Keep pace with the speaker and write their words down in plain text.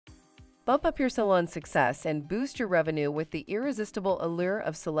Bump up your salon's success and boost your revenue with the irresistible allure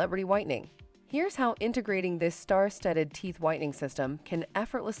of celebrity whitening. Here's how integrating this star-studded teeth whitening system can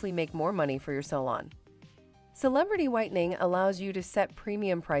effortlessly make more money for your salon. Celebrity Whitening allows you to set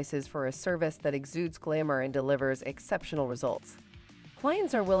premium prices for a service that exudes glamour and delivers exceptional results.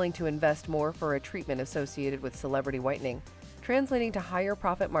 Clients are willing to invest more for a treatment associated with celebrity whitening, translating to higher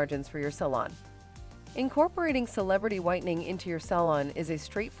profit margins for your salon. Incorporating celebrity whitening into your salon is a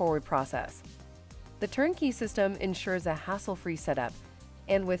straightforward process. The turnkey system ensures a hassle-free setup,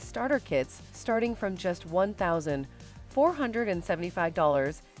 and with starter kits starting from just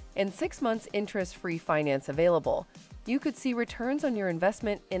 $1,475 and 6 months interest-free finance available, you could see returns on your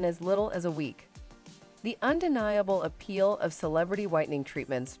investment in as little as a week. The undeniable appeal of celebrity whitening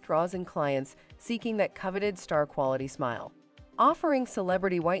treatments draws in clients seeking that coveted star-quality smile. Offering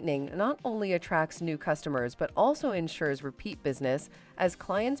celebrity whitening not only attracts new customers but also ensures repeat business as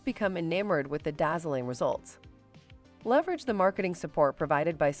clients become enamored with the dazzling results. Leverage the marketing support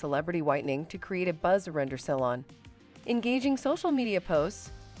provided by Celebrity Whitening to create a buzz around your salon. Engaging social media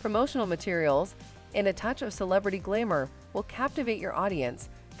posts, promotional materials, and a touch of celebrity glamour will captivate your audience,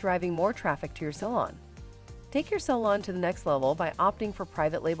 driving more traffic to your salon. Take your salon to the next level by opting for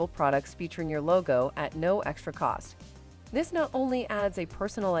private label products featuring your logo at no extra cost. This not only adds a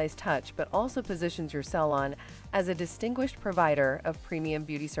personalized touch but also positions your salon as a distinguished provider of premium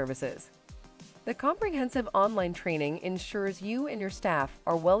beauty services. The comprehensive online training ensures you and your staff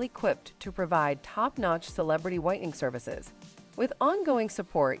are well equipped to provide top-notch celebrity whitening services. With ongoing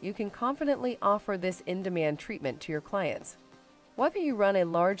support, you can confidently offer this in-demand treatment to your clients. Whether you run a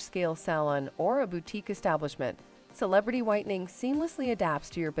large-scale salon or a boutique establishment, Celebrity Whitening seamlessly adapts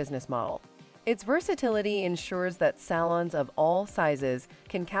to your business model. Its versatility ensures that salons of all sizes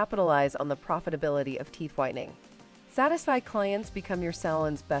can capitalize on the profitability of teeth whitening. Satisfied clients become your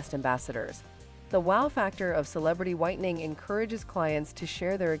salon's best ambassadors. The wow factor of Celebrity Whitening encourages clients to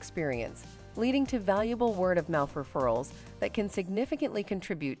share their experience, leading to valuable word-of-mouth referrals that can significantly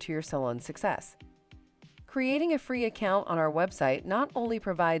contribute to your salon's success. Creating a free account on our website not only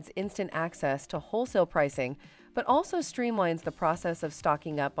provides instant access to wholesale pricing, but also streamlines the process of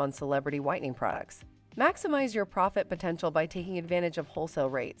stocking up on celebrity whitening products. Maximize your profit potential by taking advantage of wholesale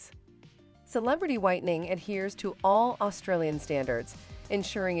rates. Celebrity Whitening adheres to all Australian standards,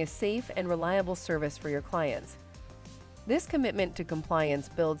 ensuring a safe and reliable service for your clients. This commitment to compliance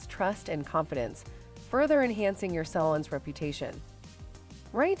builds trust and confidence, further enhancing your salon's reputation.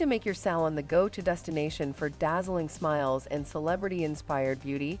 Ready to make your salon the go-to destination for dazzling smiles and celebrity-inspired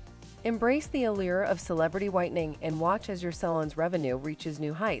beauty? Embrace the allure of Celebrity Whitening and watch as your salon's revenue reaches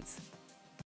new heights.